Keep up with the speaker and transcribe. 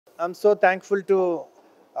I'm so thankful to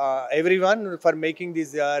everyone for making this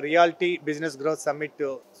reality business growth summit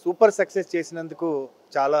super success చేసినందుకు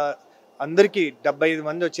చాలా అందరికీ 75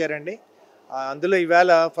 మంది వచ్చారండి. అందులో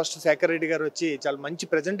ఇవాళ ఫస్ట్ శేఖర్ రెడ్డి గారు వచ్చి చాలా మంచి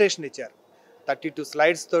ప్రెజెంటేషన్ ఇచ్చారు. 32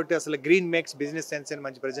 స్లైడ్స్ తోటి అసలు గ్రీన్ మేక్స్ బిజినెస్ సెన్స్ అని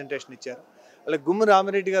మంచి ప్రెజెంటేషన్ ఇచ్చారు. అలా గుమ్ము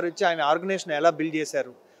రామిరెడ్డి గారు వచ్చి ఆయన ఆర్గనైజేషన్ ఎలా బిల్డ్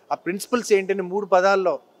చేశారు, ఆ ప్రిన్సిపల్స్ ఏంటంటే 3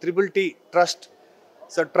 పదాల్లో TTT trust,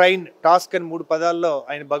 so train, task అని 3 పదాల్లో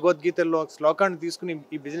ఆయన భగవద్గీతల్లో శ్లోకాన్ని తీసుకుని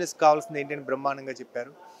ఈ బిజినెస్ కావాల్సింది ఏంటని బ్రహ్మాండంగా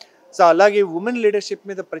చెప్పారు. సో అలాగే ఉమెన్ లీడర్షిప్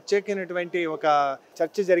మీద ప్రత్యేకమైనటువంటి ఒక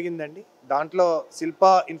చర్చ జరిగిందండి. దాంట్లో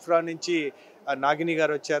శిల్పా ఇన్ఫ్రా నుంచి నాగిని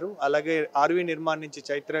గారు వచ్చారు, అలాగే ఆర్వి నిర్మాణ్ నుంచి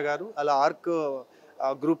చైత్ర గారు, అలా ఆర్క్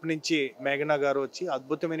గ్రూప్ నుంచి మేఘనా గారు వచ్చి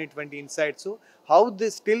అద్భుతమైనటువంటి ఇన్సైట్స్, హౌ ది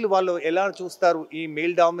స్టిల్ వాళ్ళు ఎలా చూస్తారు ఈ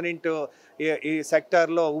మెయిల్ డామినెంట్ ఈ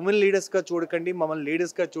సెక్టార్లో ఉమెన్ లీడర్స్గా చూడకండి, మమ్మల్ని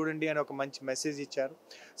లీడర్స్గా చూడండి అని ఒక మంచి మెసేజ్ ఇచ్చారు.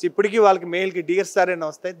 సో ఇప్పటికీ వాళ్ళకి మెయిల్కి డియర్ సార్ అని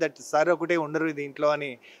వస్తాయి, దట్ సార్ ఒకటే ఉండరు దీంట్లో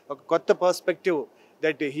అని ఒక కొత్త perspective,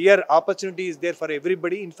 that here opportunity is there for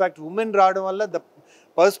everybody. In fact women రావడం వల్ల the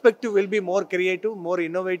perspective will be more creative, more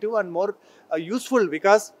innovative and more useful.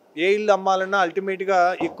 Because ఏ ఇల్లు అమ్మాలన్నా అల్టిమేట్గా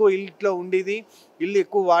ఎక్కువ ఇల్లులో ఉండేది, ఇల్లు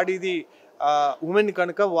ఎక్కువ వాడేది ఉమెన్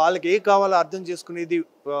కనుక వాళ్ళకి ఏ కావాలో అర్థం చేసుకునేది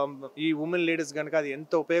ఈ ఉమెన్ లీడర్స్ కనుక అది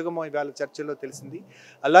ఎంత ఉపయోగమో ఇవాళ చర్చలో తెలిసింది.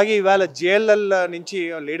 అలాగే ఇవాళ JLL నుంచి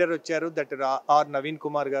లీడర్ వచ్చారు, దట్ ఆర్ నవీన్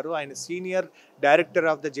కుమార్ గారు. ఆయన senior director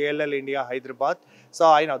of the JLL India Hyderabad. So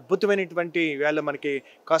ఆయన అద్భుతమైనటువంటి ఇవాళ మనకి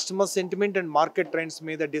customer sentiment and market trends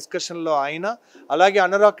మీద డిస్కషన్లో ఆయన, అలాగే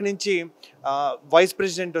అనురాక్ నుంచి వైస్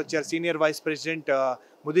ప్రెసిడెంట్ వచ్చారు, senior vice president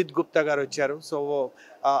Mudit Gupta గారు వచ్చారు. సో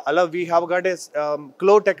అలా we have got a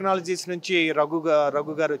క్లో technologies నుంచి రఘు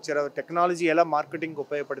గారు వచ్చారు, టెక్నాలజీ ఎలా మార్కెటింగ్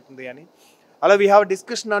ఉపయోగపడుతుంది అని. అలా we have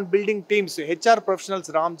discussion on building teams, HR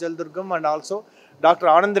professionals Ram Jaldurgam and also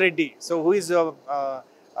doctor Anand Reddy, so who is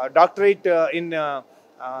doctorate in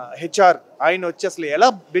HR, ఆయన వచ్చి అసలు ఎలా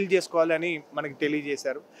బిల్డ్ చేసుకోవాలి అని మనకి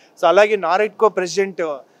తెలియజేశారు. సో అలాగే నారెడ్కో ప్రెసిడెంట్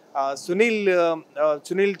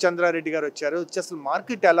సునీల్ చంద్రారెడ్డి గారు వచ్చారు, వచ్చి అసలు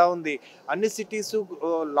మార్కెట్ ఎలా ఉంది, అన్ని సిటీస్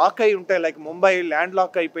లాక్ అయి ఉంటాయి, లైక్ ముంబై ల్యాండ్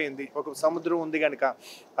లాక్ అయిపోయింది, ఒక సముద్రం ఉంది కనుక,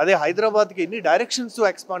 అదే హైదరాబాద్కి ఎన్ని డైరెక్షన్స్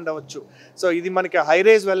ఎక్స్పాండ్ అవ్వచ్చు. సో ఇది మనకి హై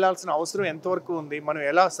రైజ్ వెళ్ళాల్సిన అవసరం ఎంతవరకు ఉంది, మనం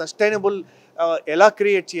ఎలా సస్టైనబుల్ ఎలా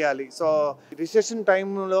క్రియేట్ చేయాలి, సో రిసెషన్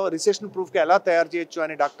టైంలో రిసెషన్ ప్రూఫ్గా ఎలా తయారు చేయొచ్చు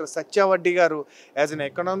అని డాక్టర్ సత్యవడ్డీ గారు యాజ్ అన్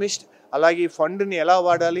ఎకనామిస్ట్, అలాగే ఫండ్ని ఎలా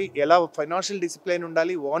వాడాలి, ఎలా ఫైనాన్షియల్ డిసిప్లైన్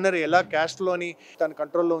ఉండాలి, ఓనర్ ఎలా క్యాష్ ఫ్లోని తన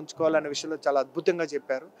కంట్రోల్లో ఉంచుకోవాలనే విషయంలో చాలా అద్భుతంగా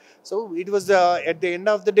చెప్పారు. So it was at the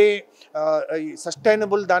end of the day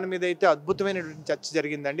sustainable దాని మీద అయితే అద్భుతమైనటువంటి చర్చ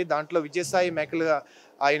జరిగిందండి. దాంట్లో విజయసాయి మేకలుగా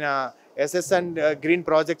ఆయన SS అండ్ గ్రీన్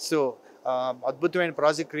ప్రాజెక్ట్స్ అద్భుతమైన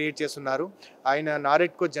ప్రాజెక్ట్ క్రియేట్ చేస్తున్నారు. ఆయన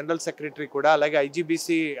నారెడ్కో జనరల్ సెక్రటరీ కూడా, అలాగే IGBC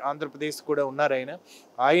ఆంధ్రప్రదేశ్ కూడా ఉన్నారు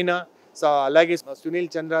ఆయన. సో అలాగే సునీల్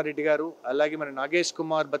చంద్రారెడ్డి గారు, అలాగే మన నాగేష్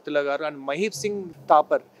కుమార్ బత్తుల గారు అండ్ మహీప్ సింగ్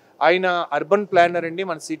థాపర్, ఆయన అర్బన్ ప్లానర్ అండి,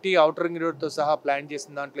 మన సిటీ ఔటర్ రింగ్ రోడ్తో సహా ప్లాన్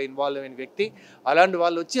చేసిన దాంట్లో ఇన్వాల్వ్ అయిన వ్యక్తి. అలాంటి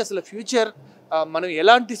వాళ్ళు వచ్చి అసలు ఫ్యూచర్ మనం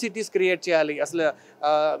ఎలాంటి సిటీస్ క్రియేట్ చేయాలి, అసలు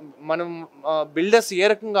మనం బిల్డర్స్ ఏ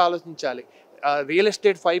రకంగా ఆలోచించాలి, రియల్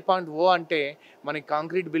ఎస్టేట్ 5.0 అంటే మనకి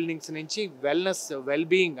కాంక్రీట్ బిల్డింగ్స్ నుంచి వెల్నెస్,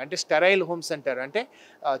 వెల్బీయింగ్ అంటే స్టెరైల్ హోమ్స్ అంటారు, అంటే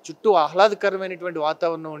చుట్టూ ఆహ్లాదకరమైనటువంటి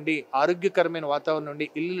వాతావరణం ఉండి ఆరోగ్యకరమైన వాతావరణం ఉండి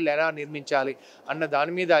ఇల్లు ఎలా నిర్మించాలి అన్న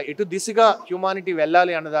దాని మీద, ఎటు దిశగా హ్యూమానిటీ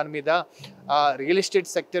వెళ్ళాలి అన్న దాని మీద real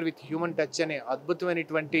estate sector with human touch అనే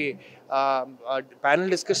అద్భుతమైనటువంటి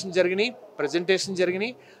ప్యానల్ డిస్కషన్ జరిగినాయి, ప్రజెంటేషన్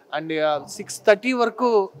జరిగినాయి. అండ్ 6:30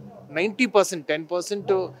 వరకు 90%,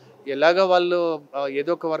 10% ఎలాగ వాళ్ళు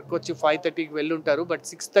ఏదో ఒక వర్క్ వచ్చి 5:30కి వెళ్ళి ఉంటారు, బట్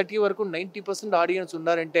 6:30 వరకు 90% ఆడియన్స్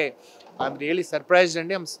ఉన్నారంటే ఐఎమ్ రియలీ సర్ప్రైజ్డ్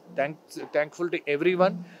అండి. I'm thankful to every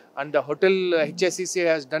one and the hotel HSCC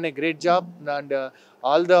has done a great job and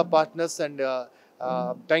all the partners and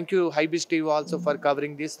thank you HyBiz TV also for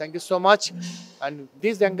covering this. Thank you so much, and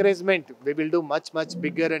this encouragement we will do much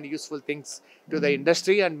bigger and useful things to the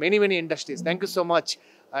industry and many industries. Thank you so much,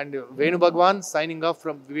 and Venu Bhagavan signing off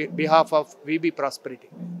from behalf of VB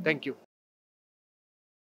Prosperity. Thank you.